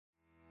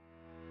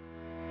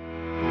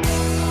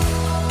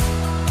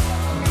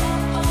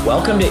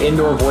Welcome to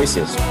Indoor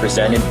Voices,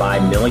 presented by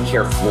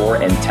Millicare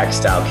Floor and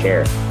Textile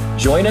Care.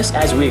 Join us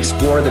as we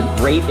explore the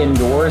great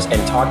indoors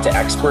and talk to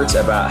experts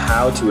about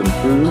how to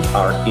improve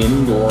our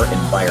indoor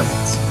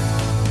environments.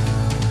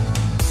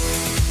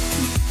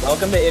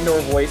 Welcome to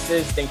Indoor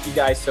Voices. Thank you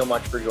guys so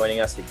much for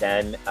joining us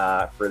again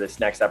for this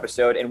next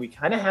episode. And we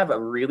kind of have a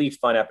really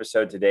fun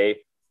episode today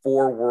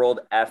for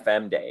World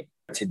FM Day.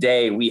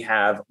 Today, we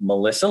have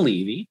Melissa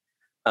Levy,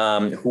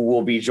 who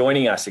will be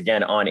joining us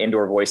again on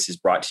Indoor Voices,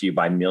 brought to you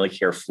by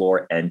Millicare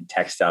Floor and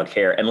Textile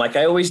Care. And like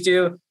I always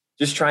do,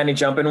 just trying to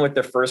jump in with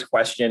the first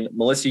question.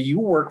 Melissa, you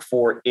work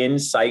for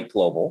Insight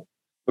Global,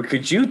 but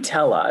could you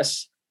tell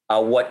us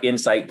what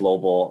Insight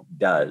Global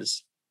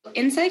does?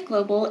 Insight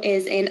Global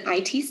is an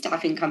IT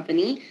staffing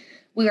company.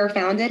 We were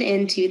founded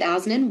in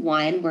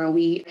 2001, where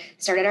we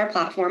started our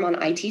platform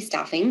on IT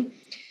staffing.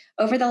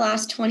 Over the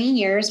last 20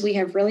 years, we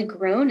have really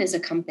grown as a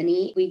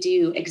company. We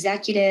do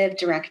executive,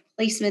 direct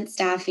placement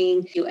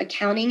staffing, do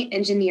accounting,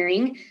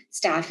 engineering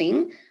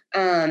staffing,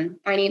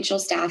 financial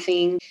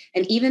staffing.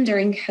 And even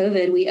during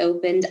COVID, we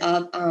opened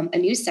up a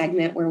new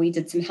segment where we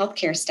did some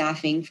healthcare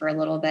staffing for a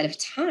little bit of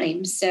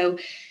time. So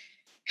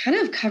kind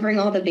of covering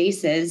all the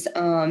bases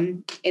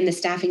in the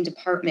staffing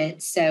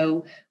department.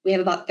 So we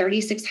have about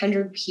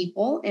 3,600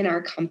 people in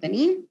our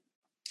company,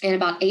 and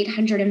about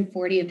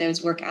 840 of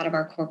those work out of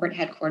our corporate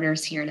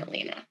headquarters here in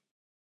Atlanta.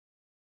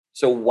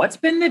 So what's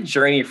been the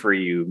journey for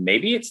you?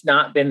 Maybe it's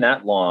not been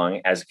that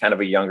long as kind of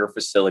a younger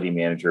facility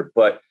manager,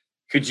 but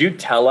could you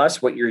tell us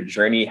what your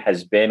journey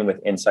has been with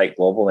Insight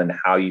Global and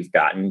how you've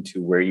gotten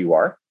to where you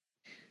are?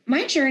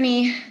 My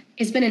journey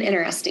has been an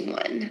interesting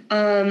one.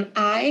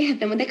 I have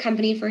been with the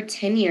company for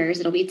 10 years.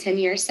 It'll be 10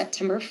 years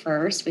September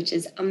 1st, which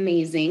is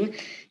amazing.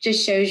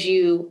 Just shows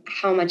you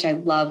how much I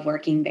love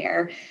working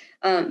there.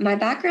 My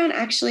background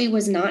actually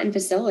was not in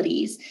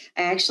facilities.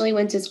 I actually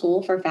went to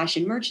school for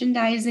fashion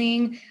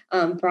merchandising,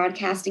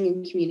 broadcasting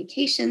and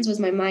communications was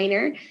my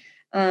minor.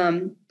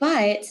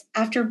 But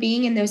after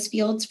being in those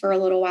fields for a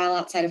little while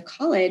outside of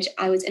college,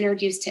 I was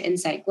introduced to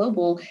Insight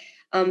Global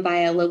by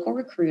a local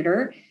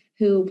recruiter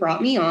who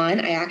brought me on.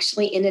 I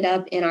actually ended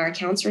up in our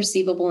accounts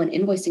receivable and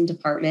invoicing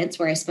departments,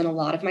 where I spent a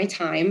lot of my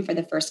time for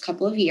the first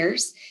couple of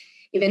years,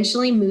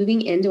 eventually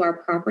moving into our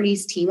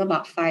properties team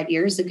about 5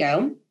 years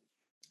ago.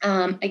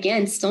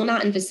 Again, still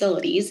not in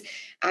facilities.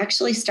 I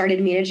actually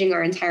started managing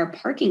our entire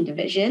parking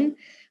division,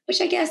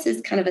 which I guess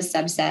is kind of a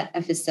subset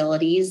of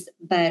facilities,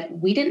 but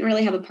we didn't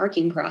really have a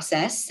parking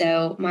process.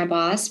 So my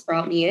boss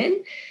brought me in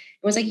and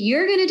was like,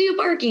 "You're going to do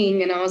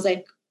parking." And I was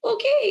like,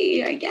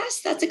 "Okay, I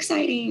guess that's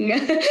exciting."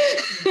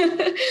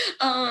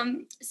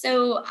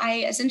 So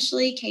I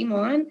essentially came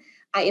on.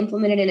 I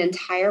implemented an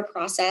entire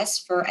process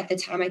for, at the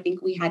time, I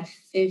think we had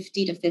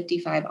 50 to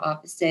 55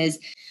 offices.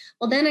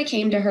 Well, then I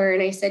came to her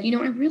and I said,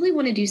 I really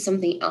want to do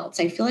something else.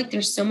 I feel like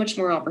there's so much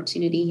more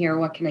opportunity here.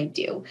 What can I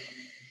do?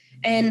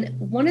 And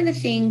one of the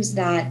things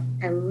that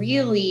I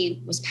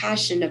really was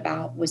passionate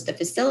about was the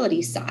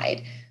facility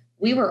side.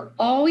 We were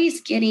always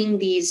getting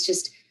these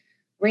just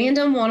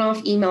random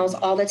one-off emails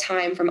all the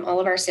time from all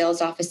of our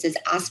sales offices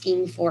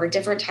asking for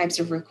different types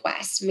of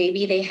requests.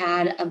 Maybe they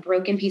had a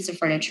broken piece of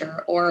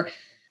furniture, or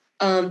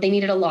they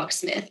needed a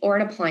locksmith, or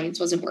an appliance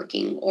wasn't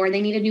working, or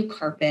they needed new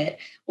carpet,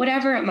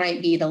 whatever it might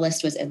be. The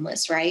list was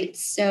endless, right?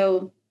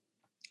 So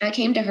I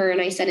came to her and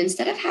I said,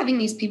 instead of having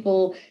these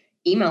people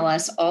email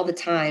us all the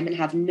time and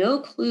have no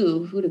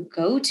clue who to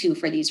go to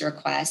for these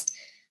requests,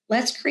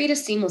 let's create a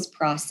seamless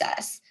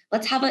process.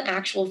 Let's have an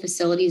actual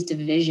facilities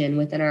division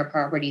within our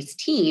properties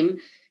team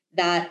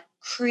that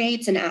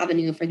creates an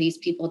avenue for these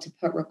people to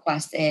put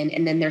requests in.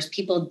 And then there's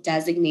people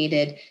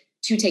designated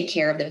to take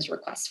care of those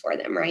requests for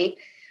them, right?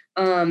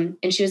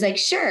 And she was like,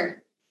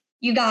 "Sure,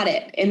 you got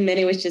it." And then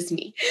it was just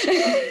me.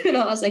 And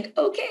I was like,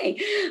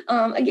 okay,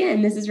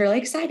 again, this is really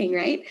exciting,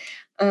 right?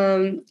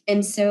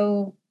 And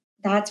so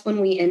that's when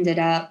we ended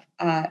up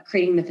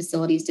creating the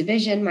facilities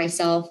division,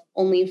 myself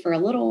only for a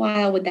little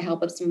while with the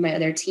help of some of my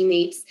other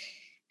teammates.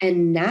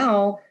 And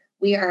now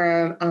we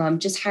are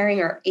just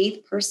hiring our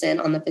 8th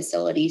person on the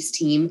facilities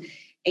team.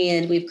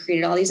 And we've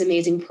created all these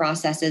amazing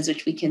processes,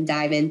 which we can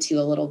dive into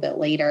a little bit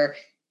later,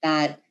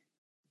 that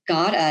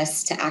got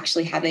us to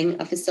actually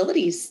having a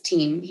facilities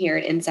team here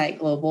at Insight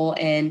Global.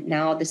 And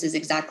now this is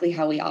exactly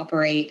how we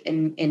operate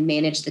and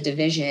manage the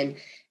division.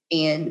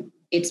 And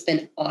it's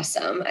been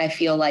awesome. I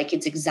feel like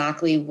it's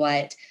exactly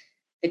what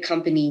the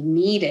company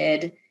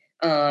needed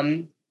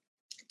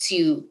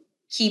to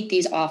keep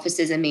these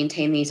offices and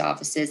maintain these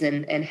offices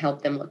and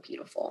help them look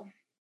beautiful.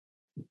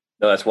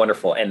 No, that's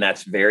wonderful. And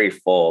that's very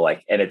full.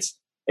 And it's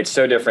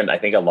so different. I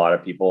think a lot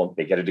of people,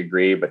 they get a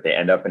degree, but they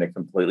end up in a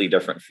completely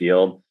different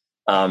field.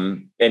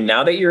 And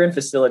now that you're in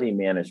facility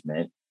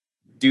management,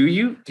 do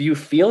you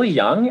feel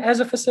young as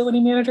a facility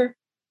manager?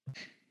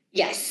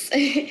 Yes.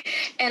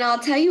 And I'll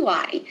tell you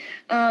why.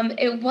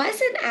 It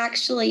wasn't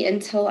actually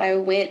until I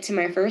went to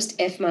my first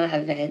IFMA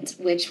event,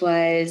 which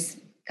was,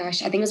 I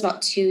think it was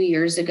about 2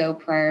 years ago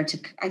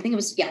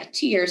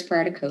 2 years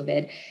prior to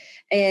COVID.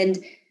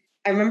 And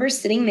I remember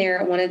sitting there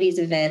at one of these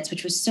events,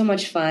 which was so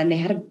much fun. They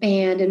had a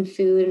band and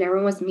food and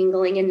everyone was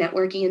mingling and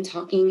networking and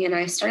talking. And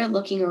I started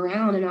looking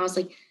around and I was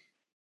like,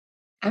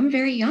 I'm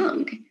very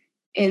young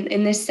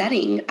in this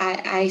setting.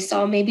 I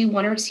saw maybe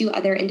one or two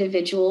other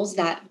individuals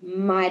that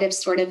might have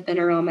sort of been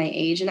around my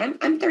age. And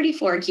I'm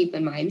 34, keep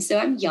in mind. So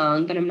I'm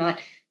young, but I'm not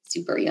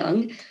super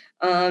young.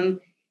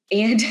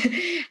 And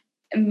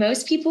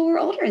most people were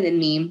older than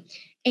me.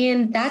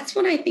 And that's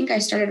when I think I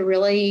started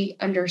really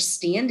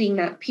understanding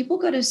that people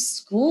go to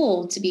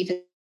school to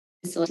be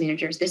facility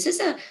managers. This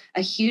is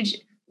a huge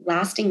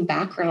lasting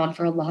background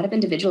for a lot of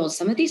individuals.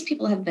 Some of these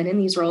people have been in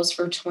these roles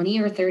for 20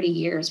 or 30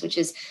 years, which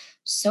is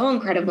so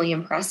incredibly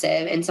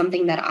impressive and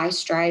something that I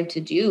strive to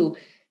do,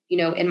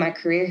 in my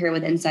career here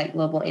with Insight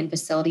Global and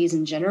facilities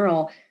in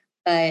general.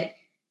 But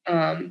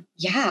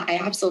yeah, I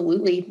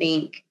absolutely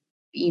think,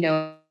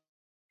 when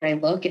I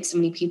look at so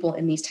many people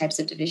in these types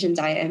of divisions,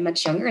 I am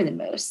much younger than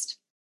most.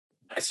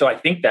 So I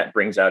think that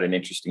brings out an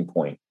interesting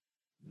point.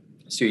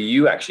 So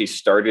you actually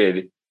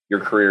started your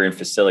career in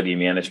facility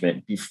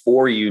management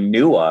before you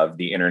knew of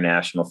the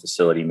International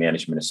Facility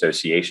Management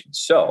Association.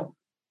 So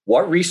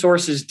what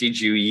resources did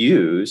you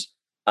use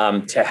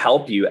to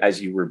help you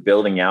as you were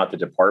building out the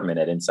department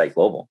at Insight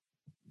Global?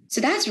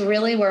 So that's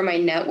really where my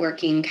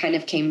networking kind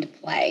of came to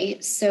play.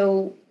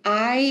 So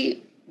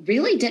I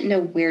really didn't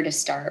know where to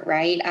start,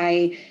 right?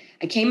 I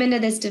came into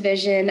this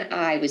division,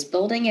 I was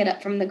building it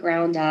up from the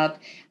ground up.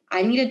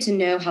 I needed to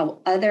know how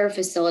other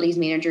facilities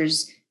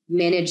managers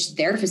manage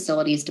their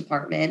facilities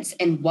departments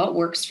and what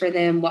works for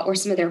them, what were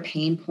some of their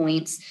pain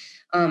points,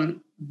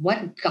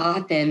 what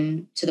got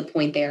them to the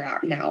point they're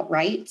at now,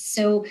 right?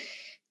 So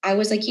I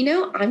was like,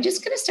 I'm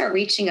just going to start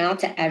reaching out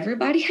to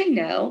everybody I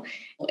know.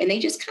 And they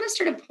just kind of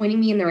started pointing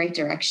me in the right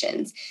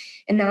directions.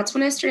 And that's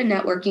when I started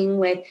networking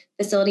with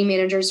facility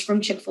managers from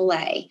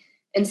Chick-fil-A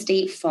and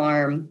State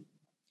Farm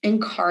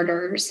and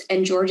Carter's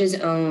and Georgia's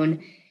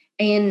Own.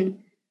 And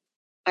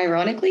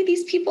ironically,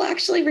 these people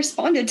actually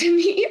responded to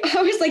me.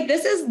 I was like,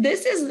 this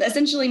is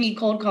essentially me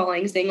cold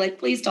calling, saying like,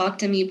 please talk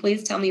to me,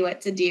 please tell me what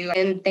to do.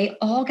 And they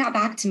all got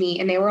back to me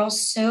and they were all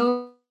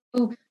so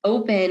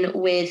open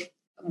with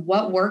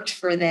what worked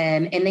for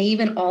them. And they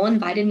even all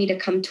invited me to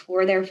come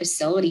tour their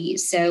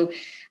facilities. So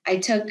I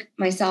took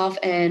myself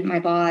and my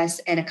boss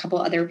and a couple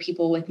other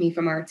people with me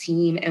from our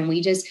team, and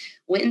we just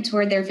went and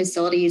toured their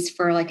facilities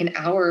for like an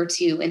hour or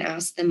two and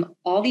asked them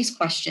all these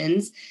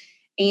questions.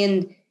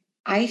 And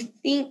I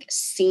think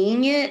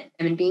seeing it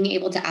and being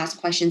able to ask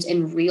questions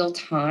in real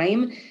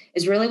time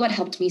is really what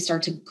helped me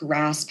start to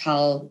grasp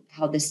how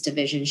this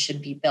division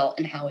should be built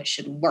and how it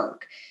should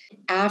work.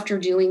 After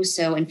doing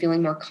so and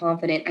feeling more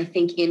confident, I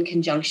think in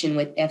conjunction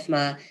with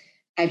IFMA,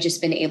 I've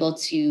just been able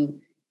to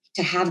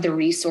have the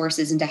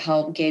resources and to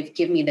help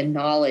give me the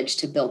knowledge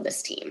to build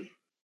this team.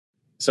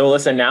 So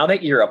listen, now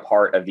that you're a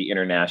part of the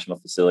International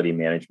Facility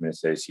Management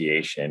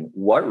Association,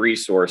 what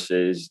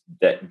resources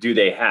that do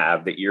they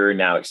have that you're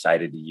now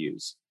excited to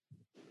use?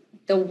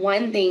 The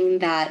one thing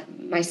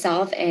that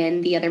myself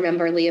and the other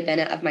member, Leah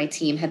Bennett, of my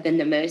team have been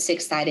the most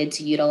excited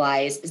to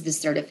utilize is the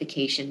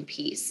certification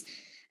piece.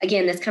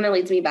 Again, this kind of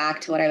leads me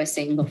back to what I was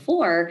saying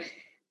before.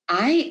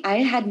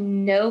 I had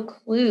no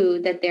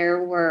clue that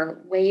there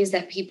were ways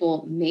that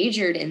people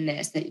majored in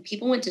this, that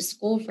people went to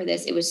school for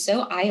this. It was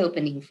so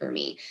eye-opening for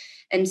me.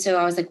 And so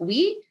I was like,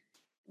 we're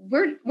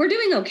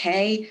doing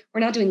okay. We're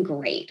not doing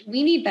great.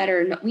 We need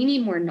better. We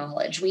need more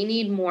knowledge. We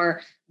need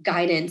more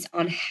guidance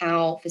on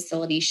how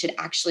facilities should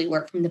actually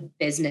work from the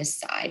business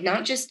side,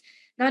 not just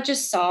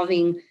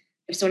solving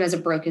if someone has a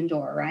broken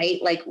door,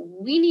 right? Like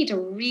we need to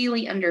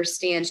really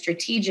understand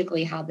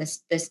strategically how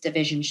this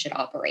division should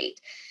operate.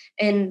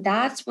 And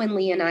that's when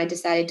Lee and I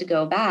decided to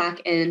go back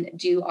and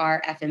do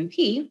our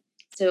FMP.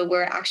 So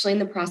we're actually in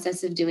the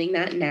process of doing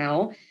that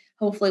now.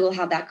 Hopefully we'll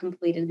have that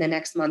completed in the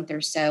next month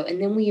or so.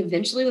 And then we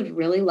eventually would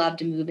really love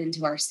to move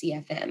into our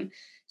CFM.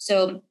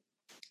 So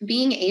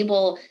being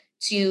able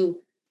to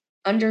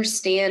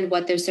understand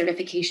what those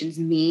certifications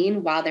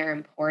mean, while they're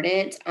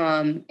important,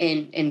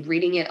 and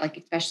reading it, like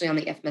especially on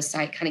the IFMA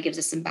site, kind of gives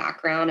us some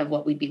background of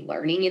what we'd be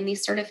learning in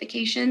these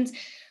certifications,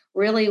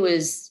 really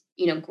was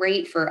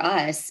great for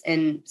us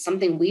and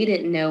something we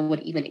didn't know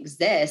would even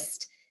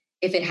exist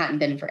if it hadn't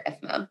been for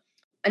IFMA.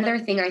 Another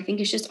thing I think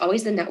is just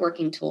always the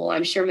networking tool.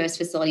 I'm sure most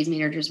facilities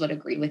managers would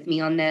agree with me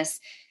on this.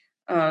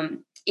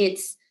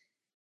 It's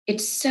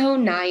so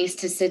nice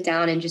to sit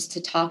down and just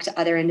to talk to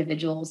other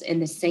individuals in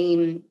the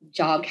same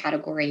job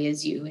category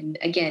as you. And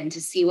again,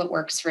 to see what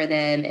works for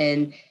them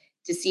and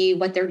to see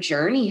what their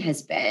journey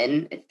has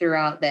been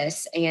throughout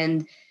this.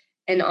 And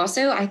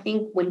also, I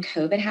think when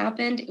COVID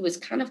happened, it was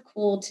kind of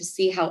cool to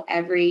see how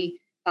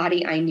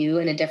everybody I knew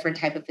in a different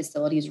type of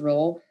facilities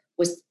role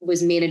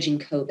was managing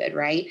COVID,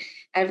 right?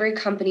 Every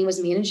company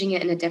was managing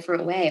it in a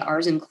different way,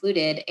 ours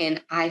included.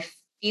 And I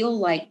feel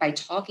like by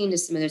talking to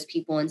some of those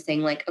people and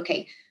saying like,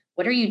 okay,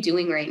 what are you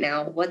doing right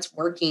now? What's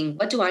working?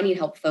 What do I need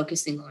help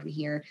focusing on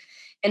here?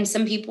 And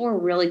some people were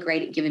really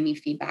great at giving me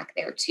feedback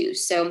there too.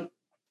 So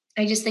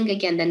I just think,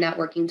 again, the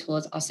networking tool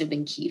has also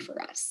been key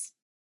for us.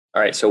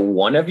 All right. So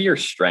one of your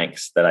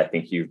strengths that I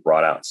think you've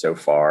brought out so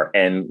far,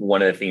 and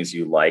one of the things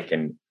you like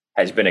and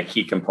has been a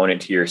key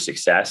component to your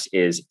success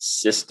is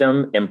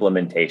system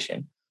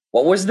implementation.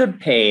 What was the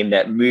pain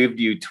that moved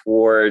you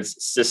towards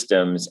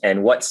systems,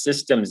 and what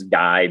systems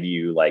guide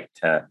you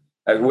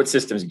what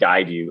systems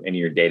guide you in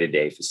your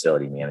day-to-day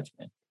facility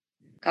management?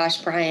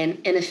 Gosh, Brian,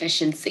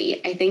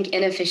 inefficiency. I think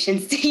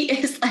inefficiency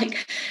is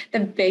like the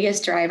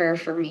biggest driver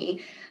for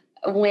me.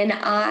 When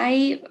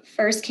I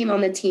first came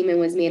on the team and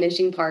was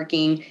managing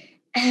parking,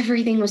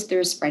 everything was through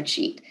a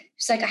spreadsheet.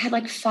 It's like I had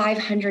like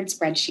 500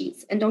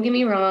 spreadsheets. And don't get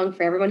me wrong,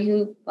 for everyone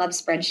who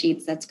loves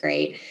spreadsheets, that's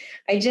great.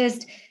 I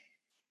just,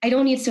 I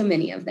don't need so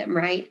many of them,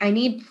 right? I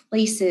need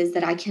places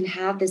that I can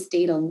have this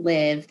data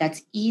live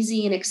that's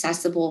easy and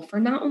accessible for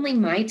not only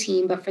my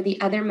team, but for the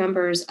other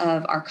members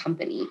of our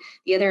company,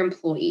 the other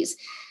employees.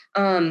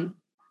 Um,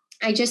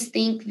 I just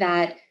think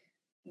that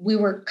we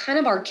were kind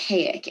of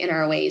archaic in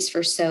our ways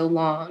for so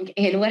long.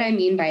 And what I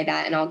mean by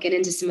that, and I'll get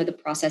into some of the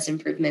process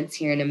improvements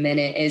here in a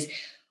minute, is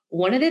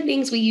one of the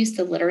things we used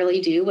to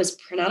literally do was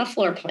print out a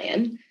floor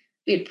plan.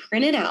 We'd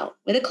print it out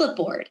with a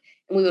clipboard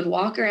and we would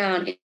walk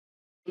around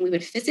and we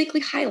would physically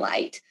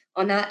highlight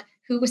on that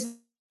who was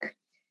there.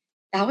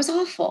 That was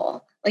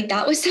awful. Like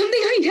that was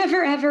something I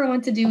never ever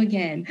want to do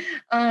again.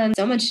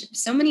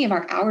 So many of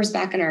our hours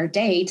back in our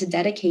day to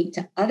dedicate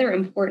to other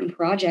important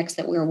projects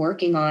that we're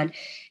working on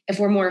if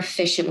we're more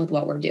efficient with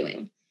what we're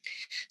doing.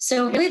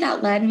 So really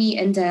that led me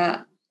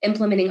into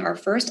implementing our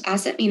first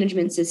asset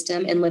management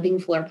system and living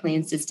floor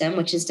plan system,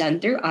 which is done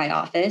through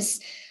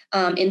iOffice.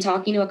 In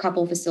talking to a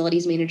couple of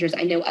facilities managers,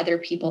 I know other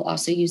people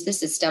also use the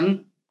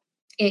system.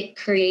 It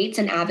creates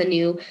an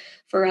avenue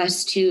for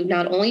us to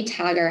not only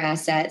tag our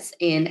assets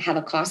and have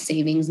a cost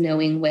savings,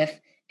 knowing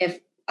if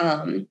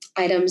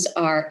items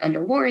are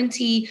under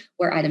warranty,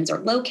 where items are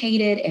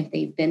located, if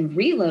they've been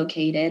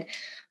relocated.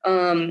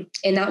 And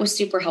that was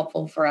super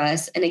helpful for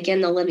us. And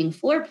again, the living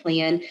floor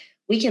plan,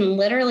 we can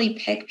literally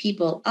pick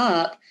people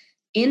up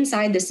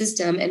inside the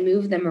system and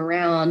move them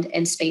around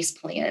and space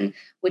plan,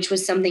 which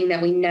was something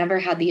that we never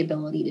had the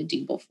ability to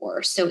do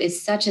before. So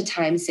it's such a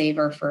time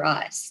saver for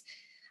us.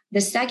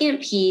 The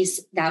second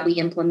piece that we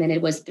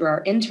implemented was through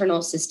our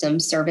internal system,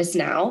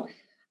 ServiceNow.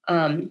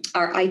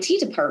 Our IT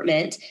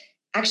department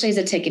actually has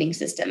a ticketing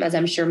system, as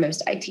I'm sure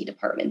most IT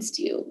departments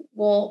do.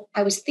 Well,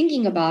 I was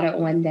thinking about it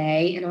one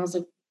day and I was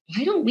like,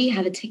 why don't we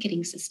have a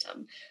ticketing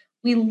system?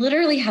 We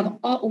literally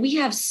we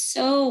have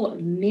so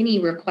many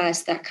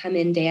requests that come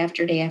in day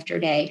after day after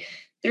day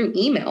through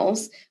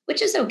emails,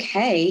 which is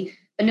okay,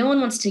 but no one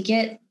wants to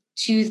get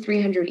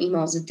 200-300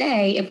 emails a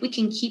day. If we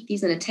can keep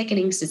these in a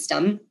ticketing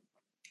system,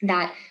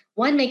 that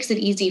one makes it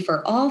easy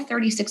for all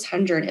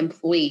 3,600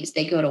 employees.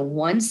 They go to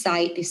one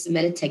site, they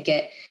submit a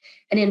ticket,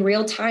 and in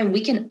real time,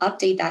 we can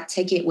update that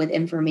ticket with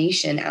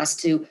information as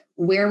to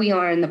where we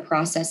are in the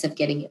process of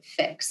getting it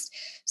fixed.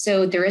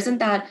 So there isn't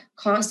that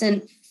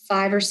constant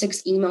 5 or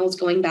 6 emails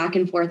going back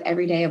and forth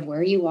every day of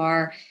where you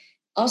are.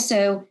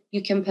 Also,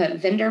 you can put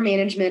vendor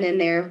management in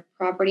there,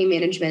 property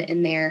management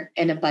in there,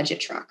 and a budget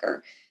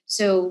tracker.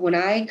 So when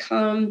I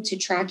come to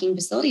tracking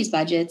facilities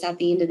budgets at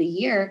the end of the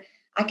year,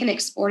 I can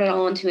export it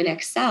all into an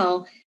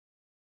Excel,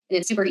 and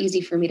it's super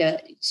easy for me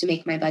to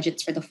make my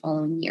budgets for the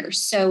following year.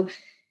 So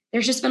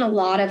there's just been a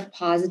lot of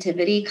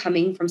positivity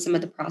coming from some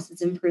of the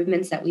process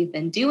improvements that we've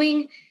been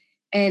doing.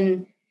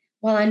 And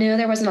while I know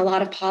there wasn't a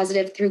lot of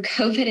positive through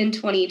COVID in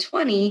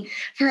 2020,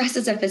 for us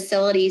as a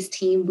facilities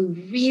team, we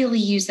really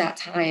used that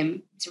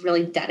time to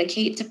really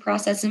dedicate to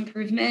process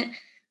improvement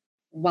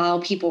while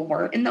people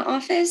weren't in the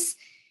office.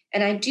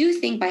 And I do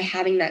think by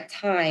having that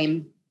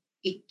time,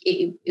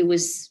 it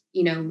was,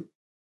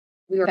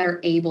 we were better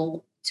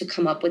able to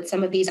come up with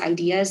some of these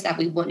ideas that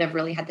we wouldn't have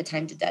really had the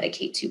time to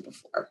dedicate to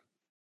before.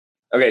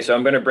 Okay, so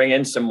I'm going to bring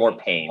in some more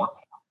pain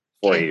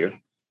for you.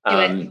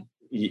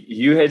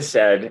 You had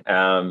said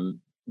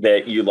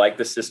that you like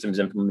the systems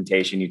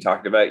implementation. You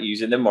talked about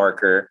using the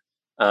marker.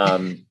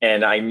 And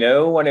I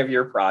know one of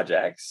your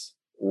projects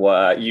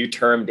you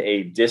termed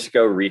a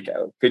Disco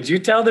Rico. Could you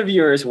tell the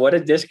viewers what a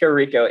Disco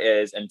Rico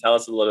is and tell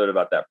us a little bit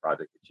about that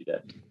project that you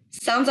did?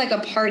 Sounds like a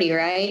party,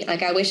 right?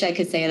 Like I wish I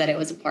could say that it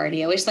was a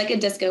party. I wish like a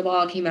disco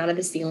ball came out of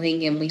the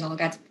ceiling and we all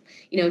got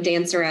to,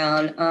 dance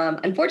around.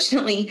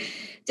 Unfortunately,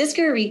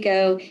 Disco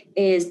Rico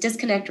is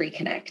disconnect,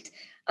 reconnect,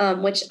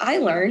 which I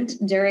learned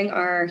during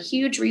our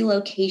huge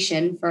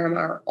relocation from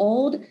our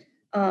old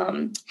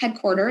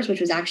headquarters, which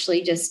was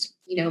actually just,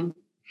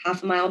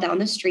 half a mile down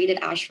the street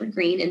at Ashford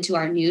Green into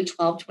our new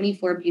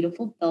 1224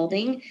 beautiful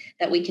building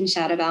that we can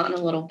chat about in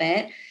a little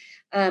bit.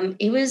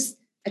 It was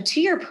a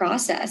 2-year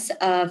process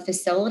of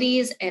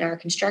facilities and our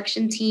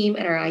construction team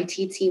and our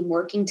IT team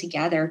working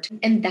together.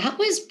 And that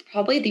was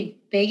probably the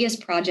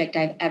biggest project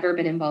I've ever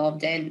been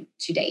involved in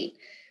to date.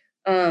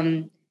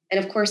 And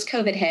of course,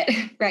 COVID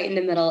hit right in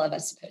the middle of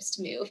us supposed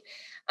to move.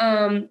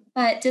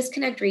 But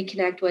Disconnect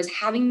Reconnect was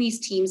having these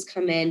teams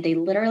come in. They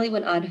literally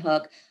would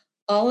unhook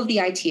all of the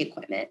IT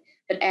equipment.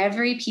 but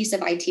every piece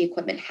of IT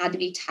equipment had to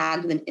be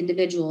tagged with an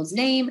individual's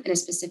name and a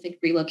specific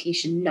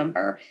relocation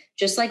number,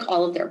 just like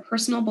all of their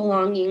personal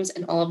belongings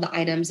and all of the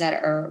items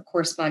that are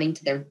corresponding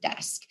to their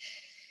desk.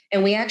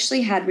 And we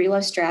actually had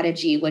Relo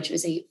Strategy, which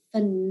was a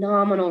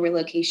phenomenal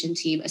relocation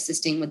team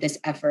assisting with this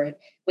effort.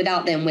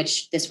 Without them,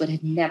 which this would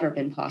have never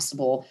been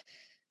possible.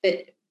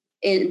 But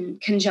in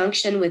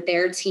conjunction with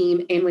their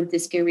team and with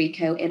Disco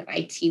Rico and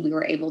IT, we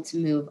were able to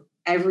move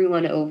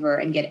everyone over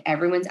and get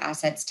everyone's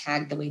assets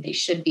tagged the way they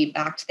should be,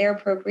 back to their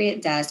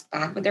appropriate desk,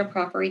 back with their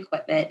proper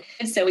equipment.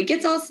 And so it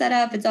gets all set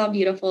up. It's all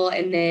beautiful.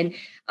 And then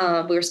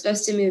we were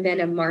supposed to move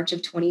in March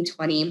of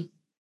 2020.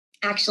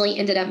 Actually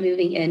ended up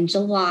moving in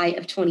July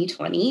of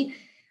 2020.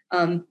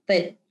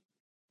 But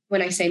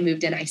when I say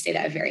moved in, I say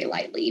that very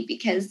lightly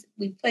because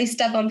we placed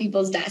stuff on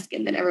people's desk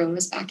and then everyone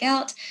was back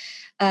out.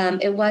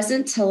 It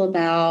wasn't until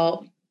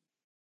about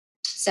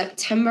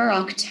September,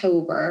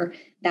 October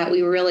that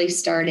we really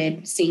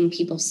started seeing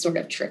people sort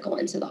of trickle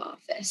into the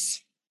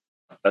office.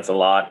 That's a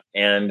lot,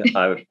 and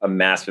a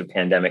massive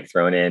pandemic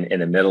thrown in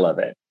the middle of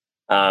it.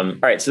 All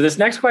right, so this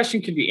next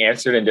question could be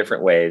answered in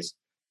different ways.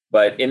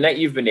 But in that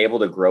you've been able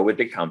to grow with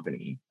the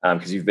company,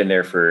 because you've been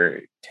there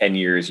for 10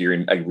 years, you're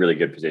in a really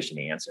good position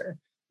to answer.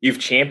 You've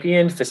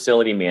championed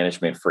facility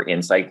management for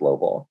Insight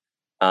Global.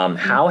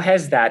 How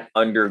has that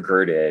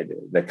undergirded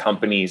the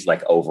company's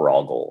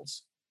overall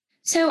goals?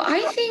 So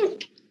I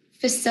think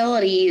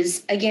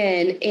facilities,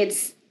 again,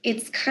 it's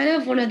kind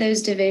of one of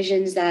those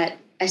divisions that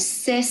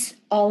assists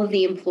all of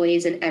the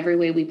employees in every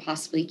way we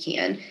possibly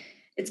can.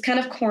 It's kind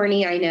of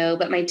corny, I know,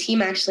 but my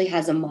team actually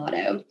has a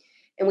motto.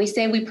 And we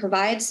say we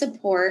provide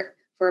support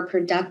for a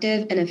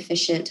productive and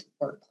efficient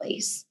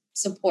workplace.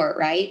 Support,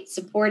 right?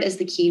 Support is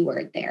the key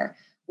word there.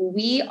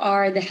 We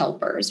are the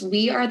helpers.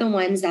 We are the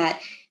ones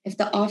that if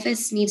the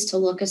office needs to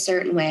look a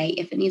certain way,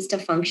 if it needs to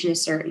function a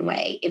certain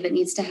way, if it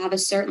needs to have a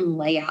certain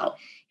layout,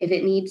 if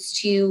it needs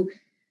to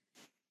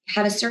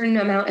have a certain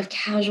amount of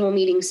casual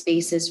meeting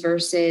spaces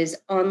versus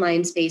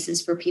online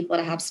spaces for people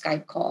to have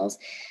Skype calls,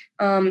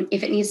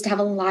 if it needs to have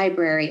a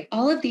library,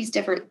 all of these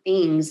different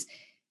things,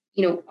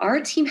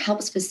 our team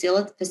helps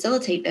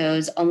facilitate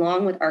those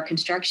along with our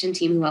construction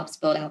team who helps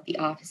build out the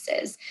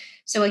offices.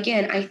 So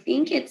again, I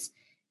think it's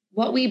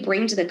what we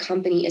bring to the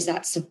company is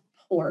that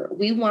support.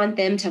 We want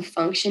them to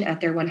function at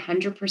their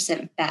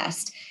 100%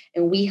 best,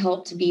 and we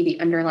help to be the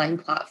underlying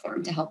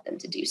platform to help them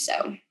to do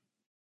so.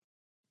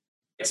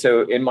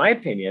 So in my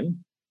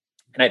opinion,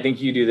 and I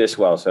think you do this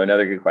well, so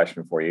another good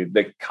question for you,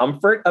 the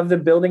comfort of the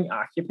building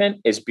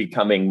occupant is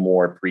becoming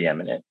more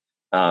preeminent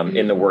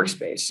in the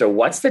workspace. So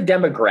what's the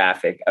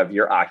demographic of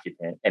your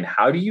occupant and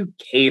how do you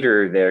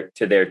cater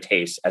to their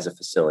tastes as a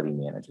facility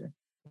manager?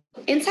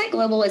 Insight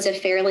Global is a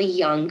fairly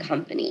young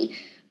company.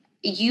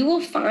 You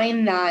will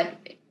find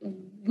that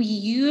we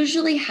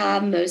usually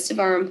have most of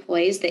our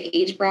employees, the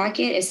age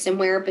bracket is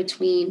somewhere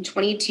between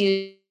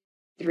 22,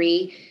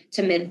 3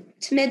 to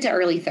mid to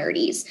early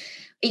 30s.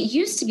 It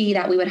used to be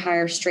that we would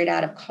hire straight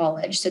out of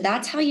college. So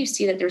that's how you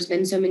see that there's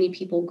been so many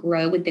people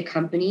grow with the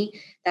company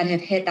that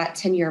have hit that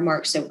 10-year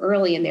mark so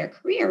early in their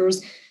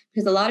careers,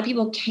 because a lot of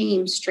people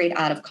came straight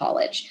out of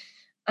college.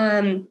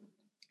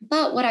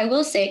 But what I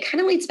will say, it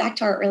kind of leads back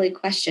to our early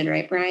question,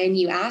 right, Brian?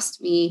 You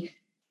asked me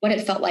what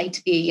it felt like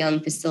to be a young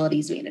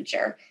facilities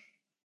manager.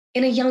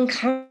 In a young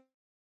company,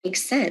 it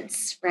makes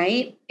sense,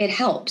 right? It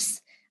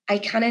helps. I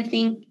kind of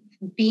think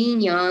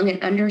being young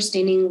and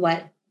understanding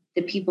what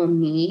the people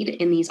need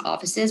in these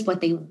offices,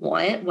 what they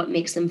want, what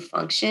makes them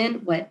function,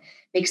 what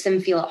makes them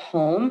feel at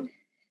home.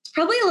 It's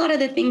probably a lot of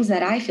the things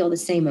that I feel the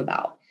same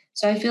about.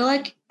 So I feel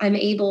like I'm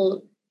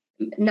able,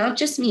 not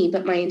just me,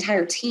 but my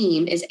entire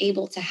team is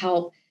able to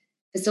help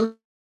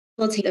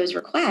facilitate those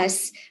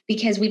requests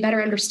because we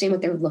better understand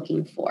what they're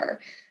looking for.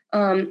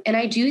 And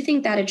I do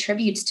think that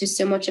attributes to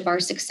so much of our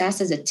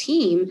success as a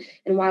team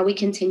and why we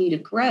continue to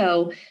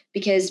grow,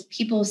 because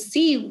people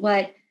see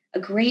what a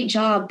great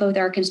job both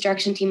our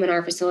construction team and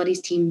our facilities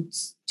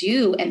teams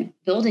do and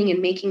building and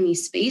making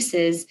these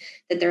spaces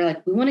that they're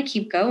like, we want to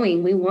keep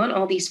going. We want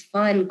all these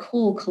fun,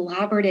 cool,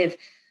 collaborative,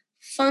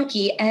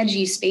 funky,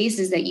 edgy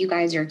spaces that you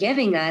guys are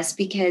giving us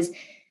because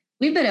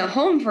we've been at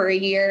home for a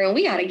year and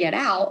we got to get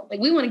out.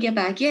 Like we want to get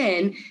back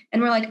in.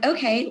 And we're like,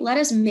 okay, let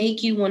us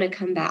make you want to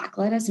come back.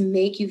 Let us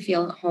make you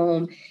feel at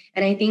home.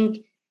 And I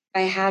think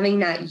by having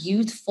that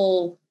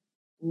youthful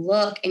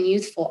look and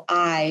youthful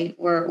eye,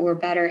 we're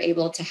better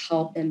able to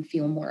help them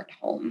feel more at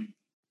home.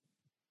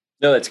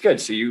 No, that's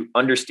good. So you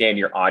understand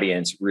your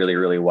audience really,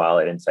 really well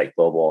at Insight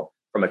Global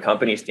from a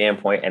company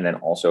standpoint and then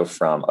also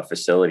from a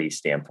facility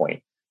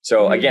standpoint.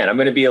 So again, I'm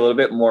going to be a little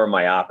bit more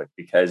myopic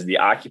because the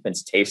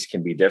occupant's taste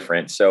can be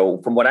different.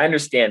 So from what I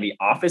understand, the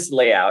office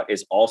layout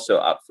is also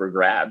up for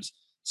grabs.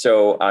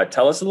 So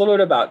tell us a little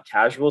bit about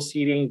casual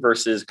seating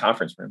versus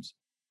conference rooms.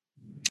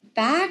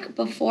 Back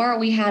before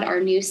we had our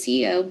new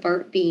CEO,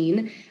 Bert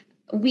Bean,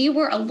 we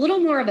were a little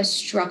more of a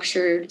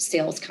structured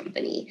sales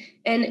company.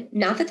 And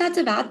not that that's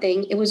a bad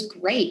thing. It was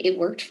great. It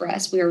worked for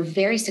us. We were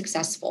very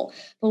successful.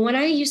 But when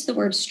I use the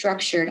word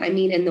structured, I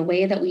mean in the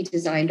way that we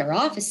designed our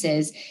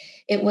offices,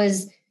 it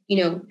was,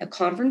 a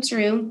conference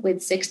room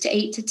with 6 to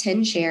 8 to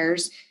 10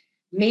 chairs.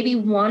 Maybe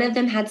one of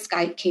them had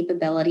Skype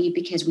capability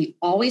because we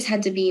always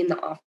had to be in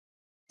the office.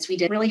 We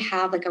didn't really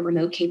have like a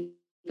remote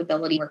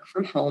capability work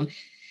from home.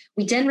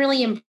 We didn't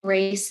really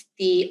embrace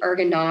the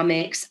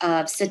ergonomics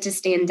of sit to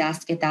stand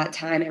desk at that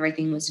time.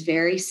 Everything was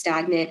very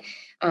stagnant.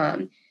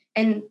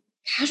 And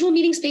casual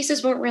meeting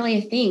spaces weren't really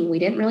a thing. We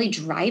didn't really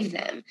drive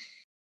them.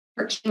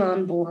 Kurt came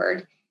on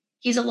board.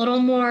 He's a little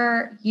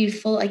more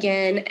youthful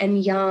again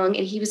and young.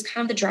 And he was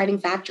kind of the driving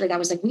factor that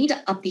was like, we need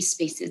to up these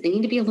spaces. They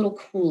need to be a little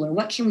cooler.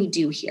 What can we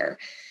do here?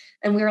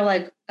 And we were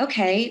like,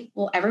 okay,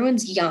 well,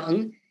 everyone's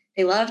young.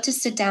 They love to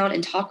sit down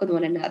and talk with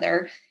one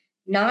another,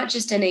 not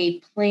just in a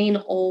plain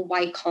old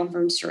white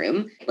conference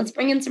room. Let's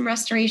bring in some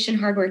restoration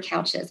hardware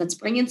couches. Let's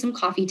bring in some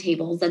coffee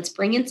tables. Let's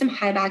bring in some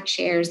high back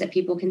chairs that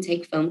people can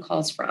take phone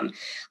calls from.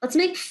 Let's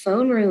make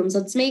phone rooms.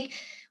 Let's make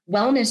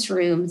wellness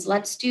rooms.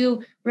 Let's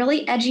do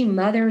really edgy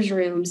mother's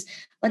rooms.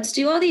 Let's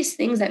do all these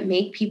things that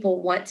make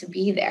people want to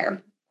be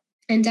there.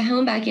 And to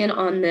hone back in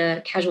on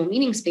the casual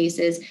meeting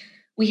spaces,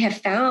 we have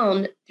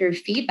found through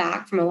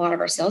feedback from a lot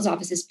of our sales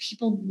offices,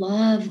 people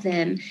love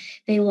them.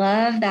 They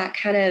love that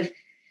kind of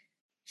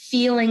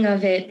feeling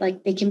of it,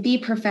 like they can be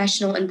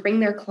professional and bring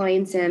their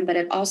clients in, but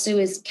it also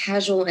is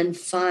casual and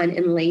fun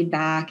and laid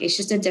back. It's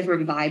just a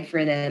different vibe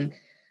for them.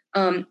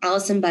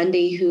 Allison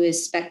Bundy, who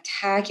is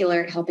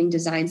spectacular at helping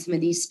design some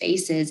of these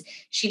spaces,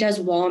 she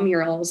does wall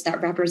murals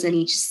that represent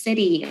each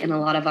city in a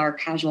lot of our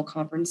casual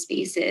conference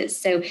spaces.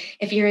 So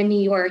if you're in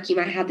New York, you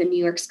might have the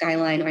New York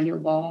skyline on your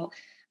wall.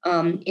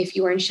 If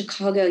you are in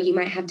Chicago, you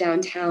might have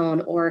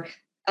downtown or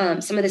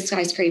some of the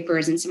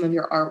skyscrapers and some of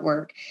your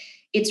artwork.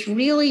 It's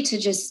really to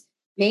just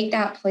make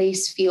that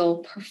place feel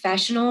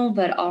professional,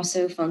 but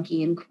also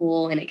funky and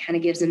cool. And it kind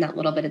of gives them that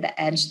little bit of the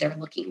edge they're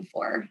looking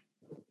for.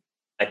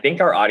 I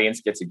think our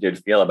audience gets a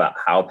good feel about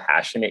how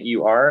passionate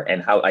you are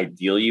and how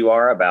ideal you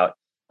are about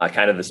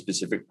kind of the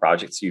specific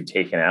projects you've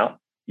taken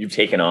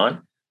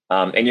on,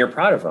 and you're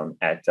proud of them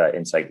at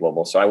Insight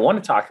Global. So I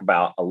want to talk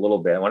about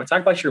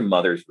your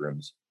Mother's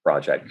Rooms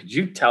project. Could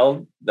you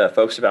tell the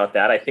folks about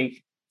that? I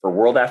think for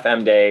World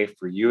FM Day,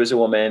 for you as a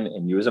woman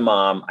and you as a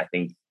mom, I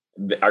think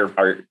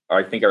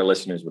our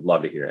listeners would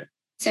love to hear it.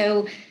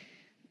 So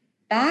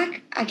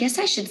back, I guess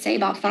I should say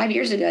about 5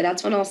 years ago,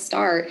 that's when I'll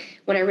start.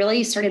 When I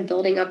really started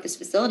building up this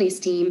facilities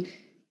team,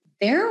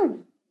 there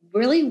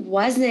really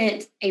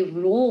wasn't a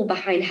rule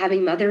behind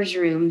having mother's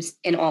rooms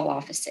in all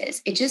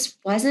offices. It just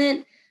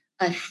wasn't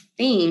a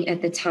thing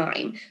at the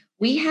time.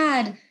 We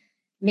had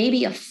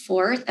maybe a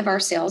fourth of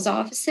our sales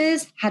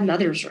offices had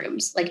mother's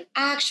rooms, like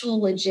actual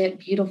legit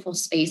beautiful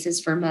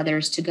spaces for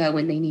mothers to go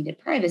when they needed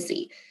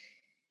privacy.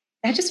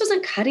 That just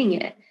wasn't cutting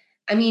it.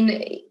 I mean,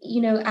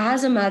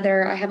 as a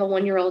mother, I have a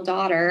 1-year-old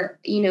daughter,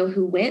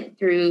 who went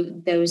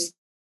through those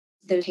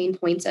pain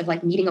points of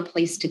like needing a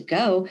place to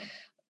go.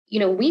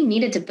 We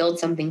needed to build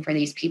something for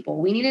these people.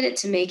 We needed it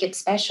to make it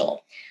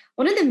special.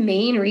 One of the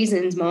main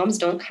reasons moms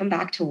don't come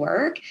back to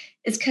work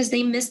is because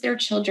they miss their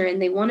children.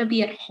 They want to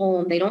be at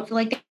home. They don't feel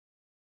like they have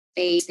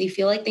space. They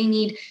feel like they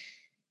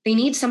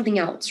need something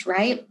else,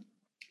 right?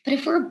 But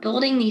if we're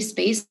building these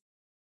spaces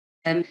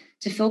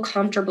to feel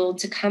comfortable,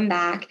 to come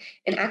back.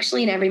 And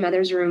actually in every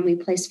mother's room, we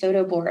place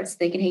photo boards so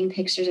they can hang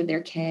pictures of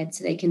their kids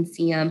so they can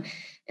see them.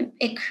 And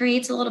it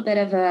creates a little bit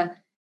of a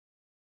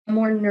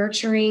more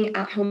nurturing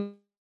at home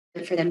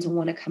for them to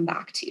want to come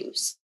back to.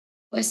 So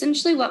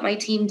essentially what my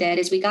team did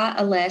is we got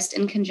a list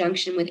in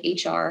conjunction with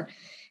HR,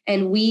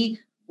 and we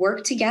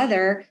worked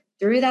together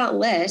through that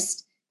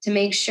list to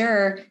make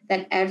sure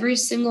that every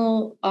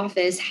single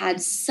office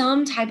had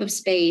some type of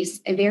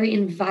space, a very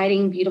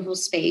inviting, beautiful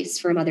space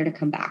for a mother to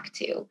come back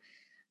to.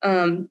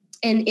 And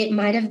it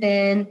might have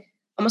been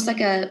almost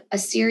like a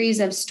series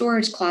of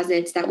storage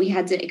closets that we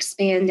had to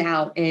expand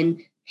out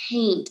and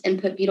paint and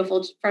put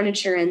beautiful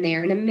furniture in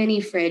there and a mini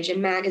fridge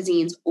and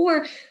magazines,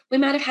 or we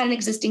might have had an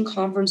existing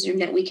conference room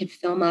that we could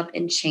film up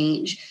and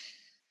change.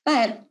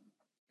 But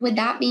with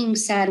that being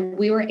said,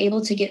 we were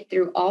able to get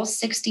through all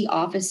 60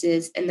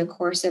 offices in the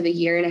course of a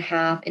year and a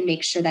half and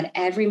make sure that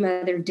every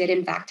mother did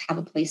in fact have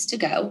a place to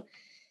go.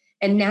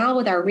 And now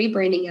with our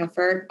rebranding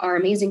effort, our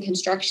amazing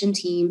construction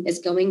team is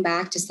going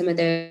back to some of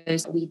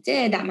those we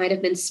did that might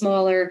have been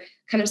smaller,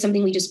 kind of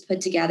something we just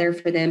put together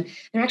for them.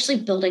 They're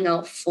actually building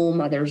out full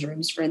mother's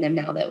rooms for them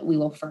now that we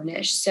will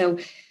furnish. So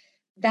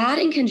that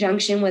in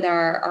conjunction with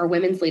our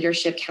Women's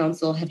Leadership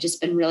Council have just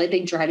been really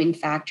big driving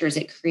factors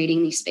at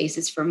creating these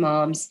spaces for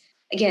moms,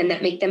 again,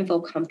 that make them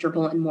feel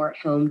comfortable and more at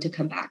home to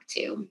come back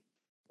to.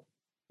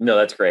 No,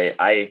 that's great.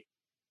 I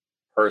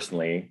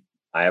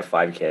have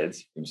 5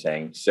 kids, I'm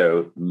saying.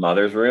 So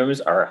mother's rooms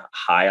are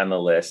high on the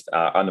list,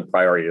 on the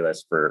priority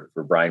list for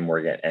Brian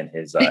Morgan and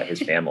his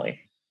family.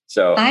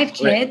 So 5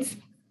 kids?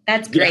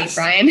 That's great, yes.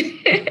 Brian.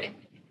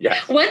 Yeah.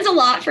 One's a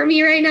lot for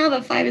me right now,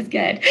 but 5 is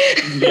good.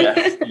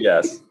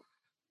 Yes.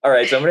 All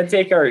right. So I'm going to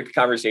take our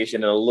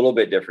conversation in a little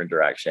bit different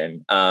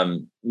direction.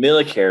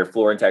 Millicare,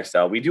 Floor and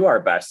Textile, we do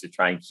our best to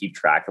try and keep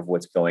track of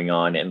what's going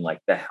on in like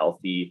the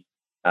healthy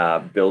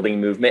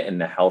building movement and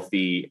the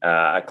healthy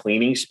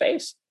cleaning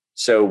space.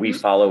 So we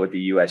follow what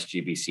the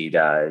USGBC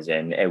does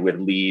and with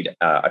LEED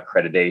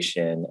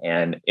accreditation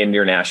and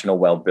International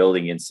Well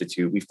Building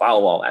Institute. We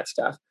follow all that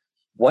stuff.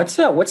 What's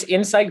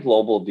Insight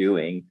Global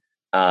doing?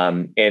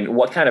 And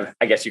what kind of,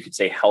 I guess you could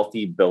say,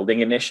 healthy building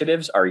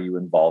initiatives are you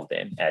involved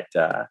in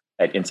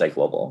at Insight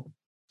Global?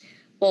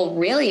 Well,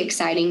 really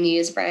exciting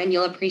news, Brian.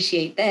 You'll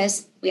appreciate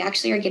this. We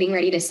actually are getting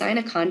ready to sign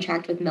a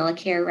contract with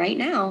Melicare right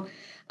now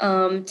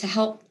to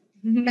help.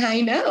 I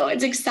know,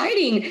 it's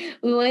exciting.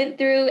 We went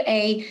through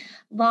a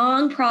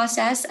long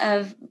process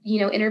of,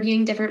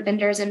 interviewing different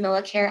vendors, and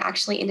Melicare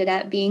actually ended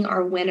up being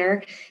our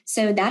winner.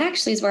 So that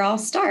actually is where I'll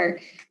start.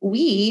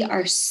 We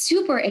are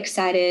super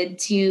excited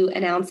to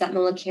announce that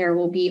Melicare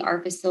will be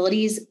our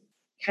facilities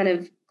kind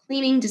of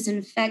cleaning,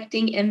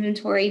 disinfecting,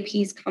 inventory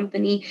piece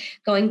company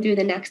going through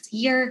the next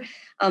year.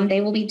 They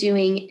will be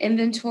doing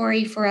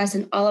inventory for us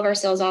in all of our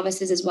sales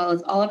offices, as well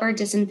as all of our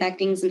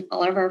disinfectings and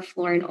all of our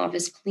floor and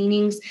office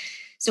cleanings.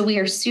 So we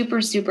are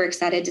super, super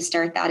excited to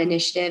start that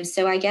initiative.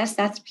 So I guess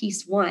that's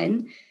piece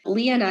one.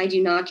 Leah and I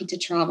do not get to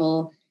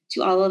travel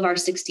to all of our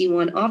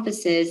 61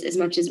 offices as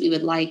much as we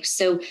would like.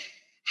 So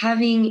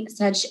having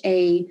such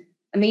a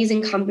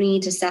amazing company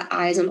to set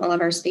eyes on all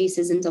of our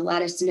spaces and to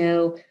let us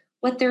know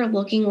what they're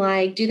looking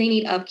like, do they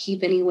need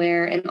upkeep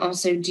anywhere, and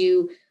also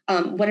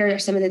what are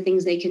some of the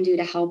things they can do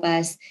to help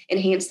us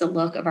enhance the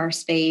look of our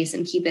space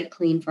and keep it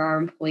clean for our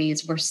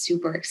employees. We're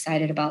super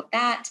excited about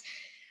that.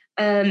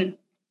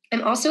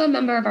 I'm also a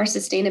member of our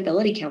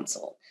Sustainability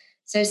Council.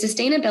 So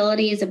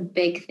sustainability is a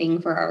big thing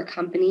for our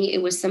company.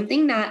 It was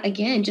something that,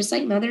 again, just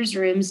like Mother's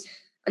Rooms,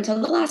 until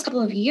the last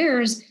couple of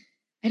years,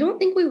 I don't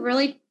think we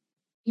really,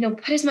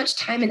 put as much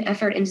time and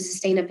effort into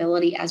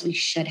sustainability as we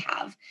should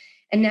have.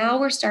 And now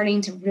we're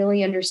starting to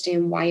really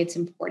understand why it's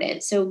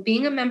important. So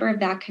being a member of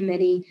that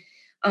committee,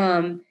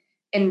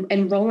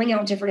 and rolling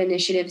out different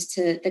initiatives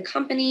to the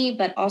company,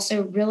 but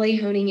also really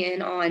honing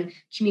in on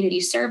community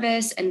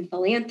service and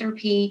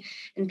philanthropy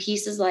and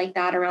pieces like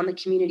that around the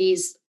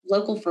communities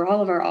local for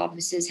all of our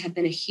offices have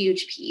been a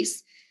huge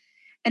piece.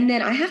 And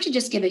then I have to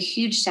just give a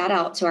huge shout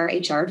out to our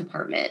HR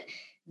department.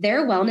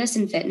 Their wellness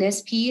and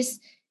fitness piece,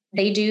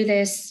 they do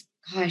this,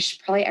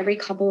 probably every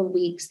couple of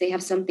weeks. They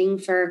have something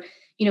for,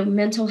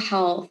 mental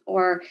health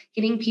or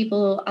getting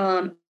people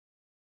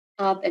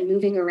up and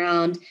moving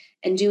around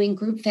and doing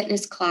group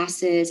fitness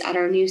classes at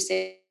our new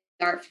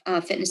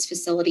state-of-the-art fitness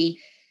facility.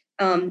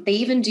 They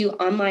even do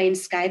online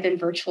Skype and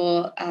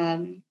virtual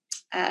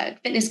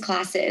fitness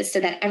classes so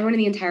that everyone in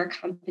the entire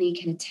company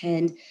can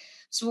attend.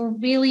 So we're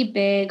really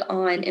big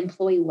on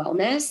employee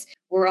wellness.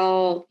 We're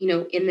all,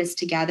 in this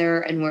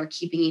together, and we're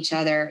keeping each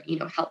other,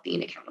 healthy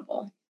and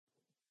accountable.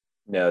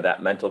 No,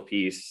 that mental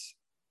piece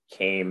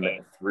came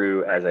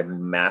through as a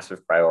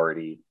massive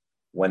priority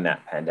when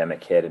that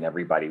pandemic hit and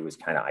everybody was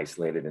kind of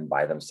isolated and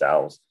by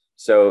themselves.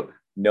 So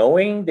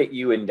knowing that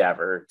you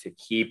endeavor to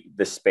keep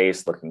the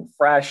space looking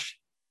fresh,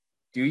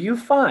 do you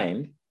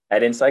find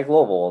at Insight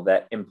Global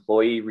that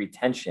employee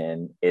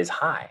retention is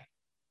high?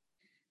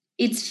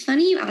 It's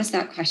funny you asked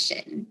that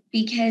question,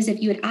 because if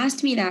you had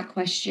asked me that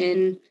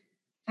question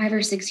 5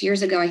 or 6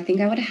 years ago, I think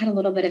I would have had a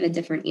little bit of a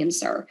different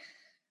answer.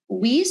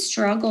 We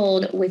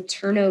struggled with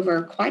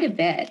turnover quite a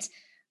bit.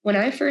 When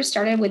I first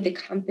started with the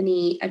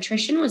company,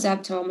 attrition was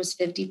up to almost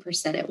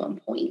 50% at one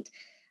point,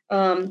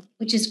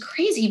 which is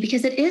crazy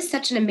because it is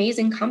such an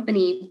amazing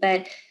company.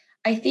 But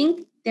I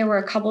think there were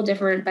a couple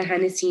different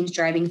behind the scenes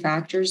driving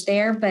factors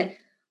there. But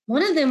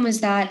one of them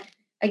was that,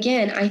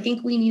 again, I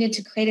think we needed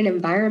to create an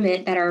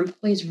environment that our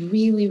employees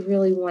really,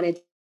 really wanted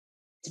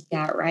to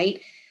get,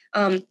 right?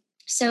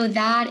 So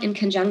that, in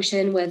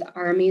conjunction with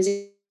our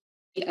amazing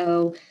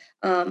CEO,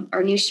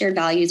 our new shared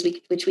values,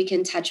 which we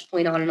can touch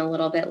point on in a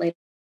little bit later.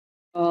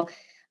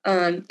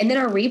 And then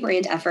our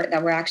rebrand effort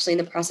that we're actually in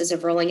the process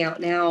of rolling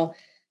out now,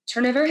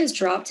 turnover has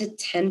dropped to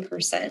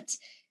 10%.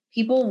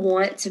 People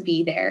want to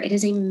be there. It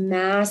is a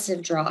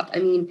massive drop. I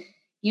mean,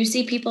 you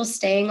see people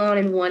staying on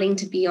and wanting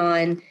to be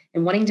on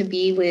and wanting to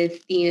be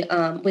with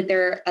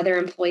their other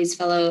employees,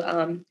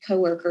 fellow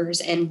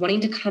coworkers, and wanting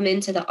to come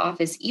into the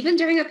office. Even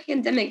during a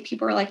pandemic,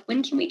 people are like,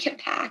 when can we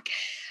get back?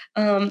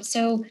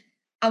 So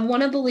I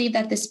want to believe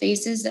that the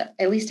spaces,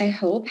 at least I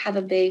hope, have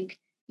a big,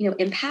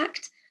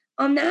 impact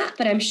on that,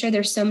 but I'm sure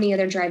there's so many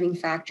other driving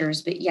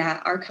factors. But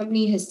yeah, our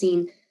company has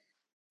seen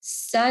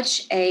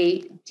such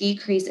a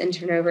decrease in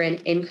turnover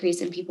and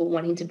increase in people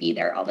wanting to be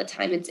there all the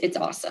time. It's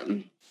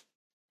awesome.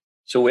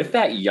 So with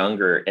that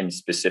younger and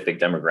specific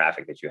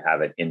demographic that you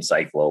have at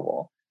Insight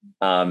Global,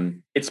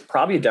 it's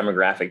probably a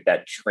demographic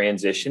that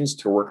transitions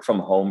to work from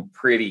home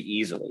pretty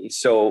easily.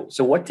 So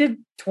what did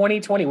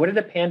 2020, what did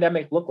the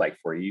pandemic look like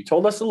for you? You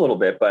told us a little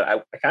bit, but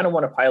I kind of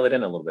want to pile it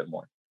in a little bit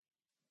more.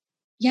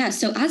 Yeah.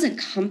 So as a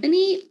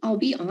company, I'll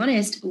be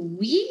honest,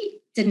 we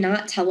did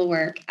not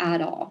telework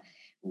at all.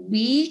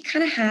 We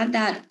kind of had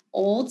that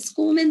old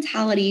school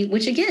mentality,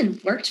 which again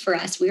worked for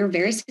us. We were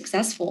very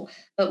successful,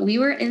 but we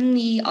were in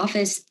the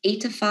office 8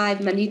 to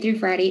 5, Monday through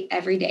Friday,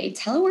 every day.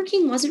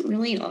 Teleworking wasn't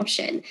really an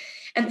option.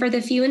 And for the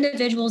few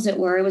individuals that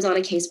were, it was on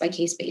a case by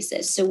case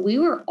basis. So we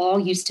were all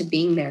used to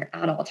being there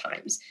at all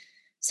times.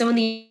 So when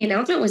the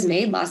announcement was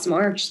made last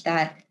March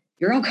that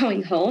you're all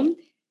going home,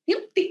 I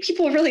don't think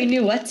people really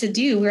knew what to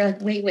do. We were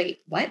like, wait,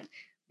 what?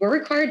 We're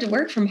required to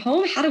work from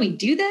home? How do we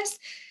do this?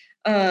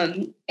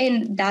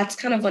 And that's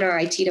kind of when our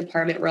IT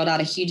department rolled out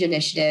a huge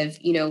initiative.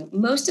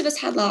 Most of us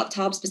had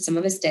laptops, but some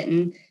of us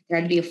didn't. There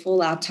had to be a full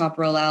laptop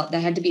rollout.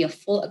 There had to be a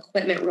full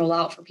equipment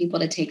rollout for people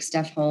to take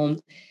stuff home,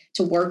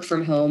 to work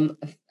from home,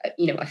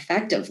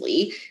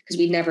 effectively, because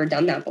we'd never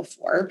done that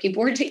before.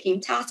 People were taking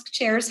task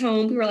chairs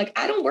home. We were like,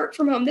 I don't work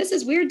from home. This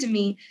is weird to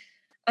me.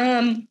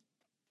 And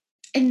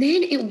then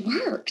it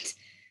worked,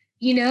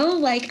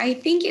 I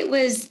think it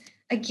was,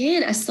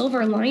 again, a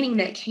silver lining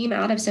that came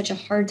out of such a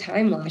hard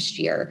time last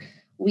year.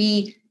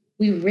 We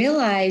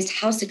realized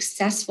how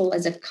successful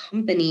as a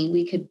company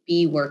we could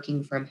be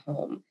working from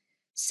home.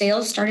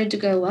 Sales started to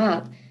go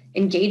up.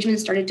 Engagement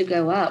started to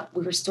go up.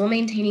 We were still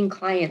maintaining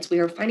clients. We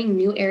were finding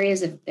new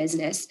areas of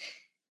business.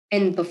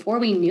 And before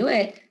we knew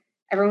it,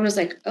 everyone was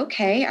like,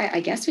 okay,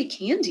 I guess we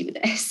can do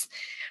this.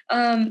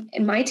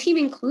 And my team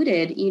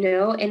included,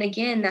 and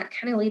again, that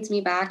kind of leads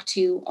me back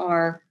to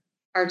our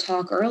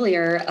talk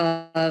earlier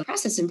of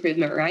process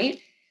improvement, right?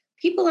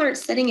 People aren't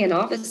sitting in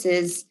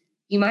offices.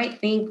 You might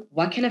think,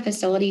 what can a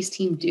facilities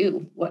team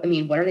do? What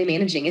are they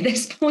managing at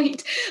this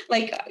point?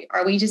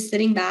 Are we just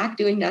sitting back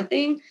doing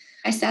nothing?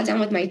 I sat down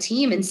with my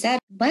team and said,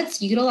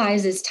 let's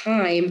utilize this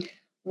time.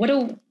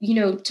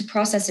 To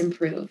process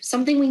improve?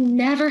 Something we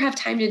never have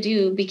time to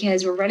do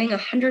because we're running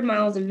 100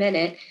 miles a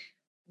minute.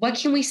 What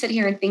can we sit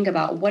here and think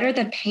about? What are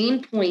the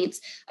pain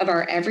points of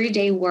our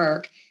everyday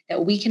work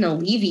that we can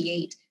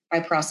alleviate by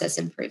process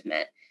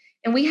improvement?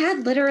 And we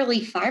had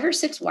literally 5 or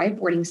 6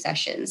 whiteboarding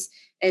sessions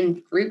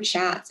and group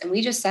chats. And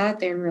we just sat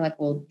there and we're like,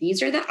 well,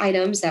 these are the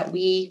items that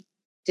we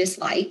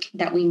dislike,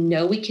 that we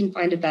know we can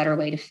find a better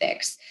way to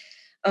fix.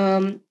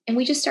 And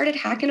we just started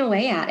hacking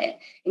away at it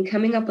and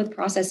coming up with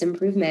process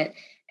improvement.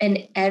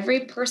 And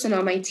every person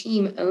on my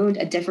team owned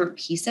a different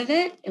piece of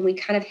it. And we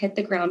kind of hit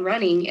the ground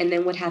running and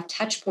then would have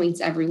touch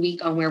points every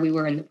week on where we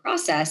were in the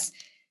process.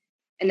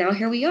 And now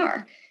here we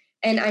are.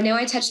 And I know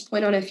I touched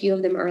point on a few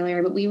of them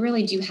earlier, but we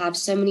really do have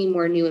so many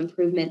more new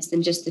improvements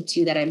than just the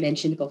 2 that I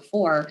mentioned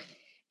before.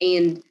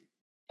 And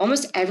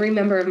almost every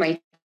member of my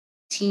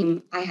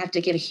team, I have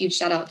to give a huge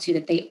shout out to,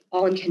 that they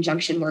all in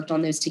conjunction worked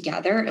on those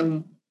together.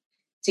 And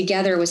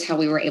together was how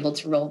we were able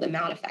to roll them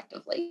out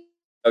effectively.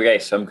 Okay,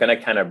 so I'm going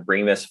to kind of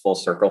bring this full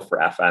circle for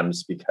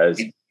FMs,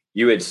 because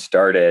you had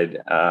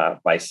started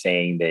by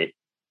saying that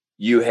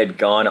you had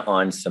gone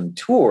on some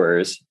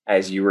tours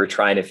as you were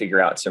trying to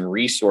figure out some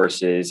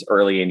resources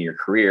early in your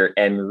career.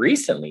 And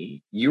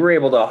recently you were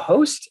able to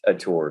host a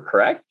tour,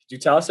 correct? Could you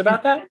tell us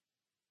about that?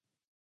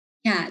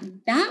 Yeah,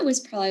 that was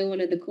probably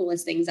one of the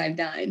coolest things I've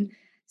done.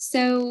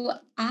 So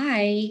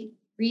I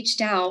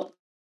reached out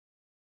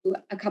to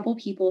a couple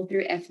people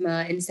through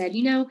IFMA and said,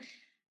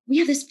 we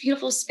have this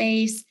beautiful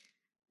space.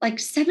 Like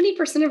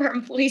 70% of our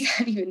employees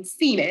haven't even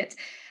seen it.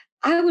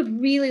 I would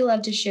really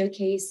love to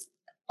showcase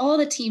all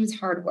the team's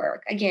hard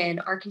work. Again,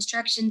 our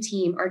construction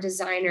team, our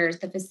designers,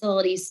 the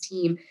facilities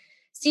team,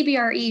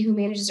 CBRE, who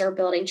manages our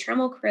building,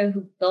 Trammell Crow,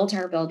 who built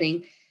our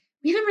building.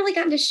 We haven't really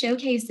gotten to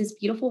showcase this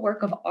beautiful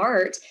work of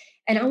art,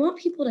 and I want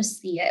people to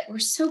see it. We're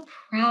so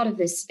proud of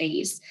this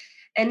space.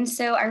 And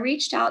so I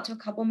reached out to a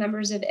couple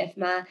members of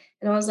IFMA,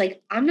 and I was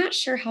like, I'm not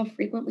sure how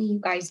frequently you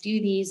guys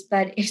do these,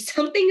 but if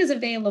something is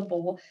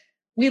available,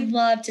 we'd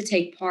love to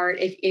take part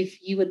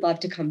if you would love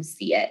to come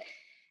see it.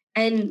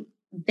 And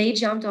they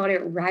jumped on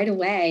it right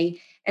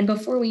away. And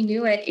before we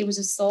knew it, it was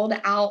a sold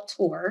out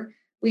tour.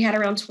 We had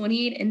around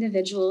 28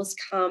 individuals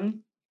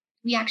come.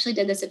 We actually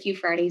did this a few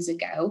Fridays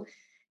ago.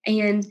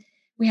 And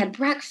we had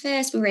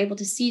breakfast. We were able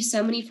to see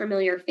so many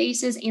familiar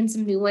faces and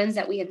some new ones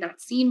that we had not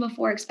seen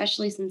before,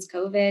 especially since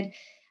COVID.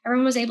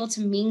 Everyone was able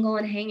to mingle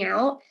and hang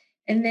out.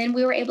 And then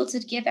we were able to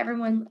give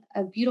everyone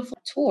a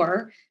beautiful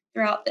tour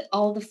throughout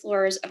all the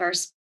floors of our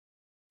space,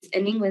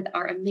 ending with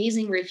our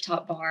amazing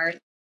rooftop bar.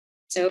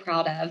 So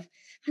proud of.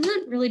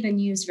 Hasn't really been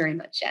used very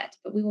much yet,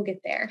 but we will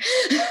get there.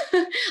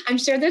 I'm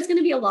sure there's going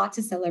to be a lot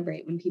to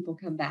celebrate when people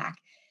come back.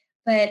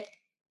 But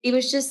it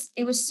was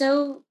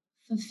so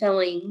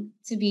fulfilling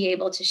to be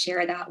able to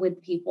share that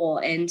with people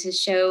and to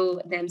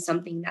show them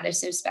something that is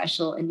so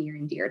special and near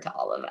and dear to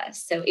all of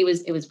us. So it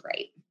was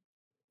great.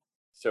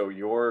 So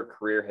your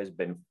career has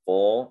been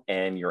full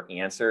and your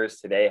answers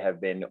today have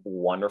been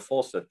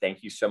wonderful. So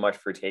thank you so much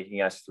for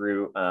taking us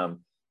through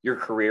your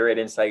career at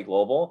Insight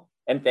Global.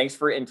 And thanks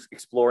for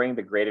exploring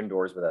the great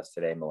indoors with us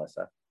today,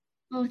 Melissa.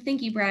 Oh,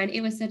 thank you, Brian. It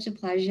was such a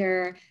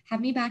pleasure.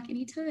 Have me back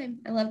anytime.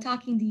 I love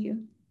talking to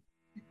you.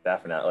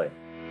 Definitely.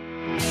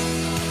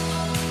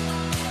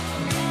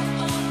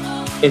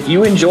 If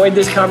you enjoyed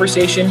this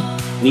conversation,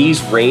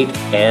 please rate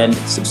and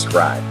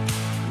subscribe.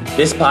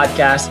 This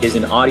podcast is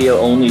an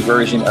audio-only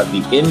version of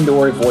the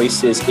Indoor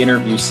Voices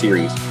interview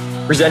series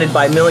presented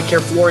by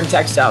Millicare Floor and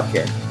Textile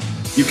Care.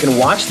 You can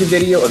watch the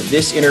video of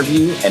this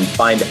interview and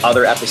find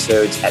other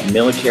episodes at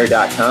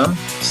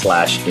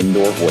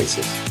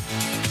millicare.com/indoorvoices.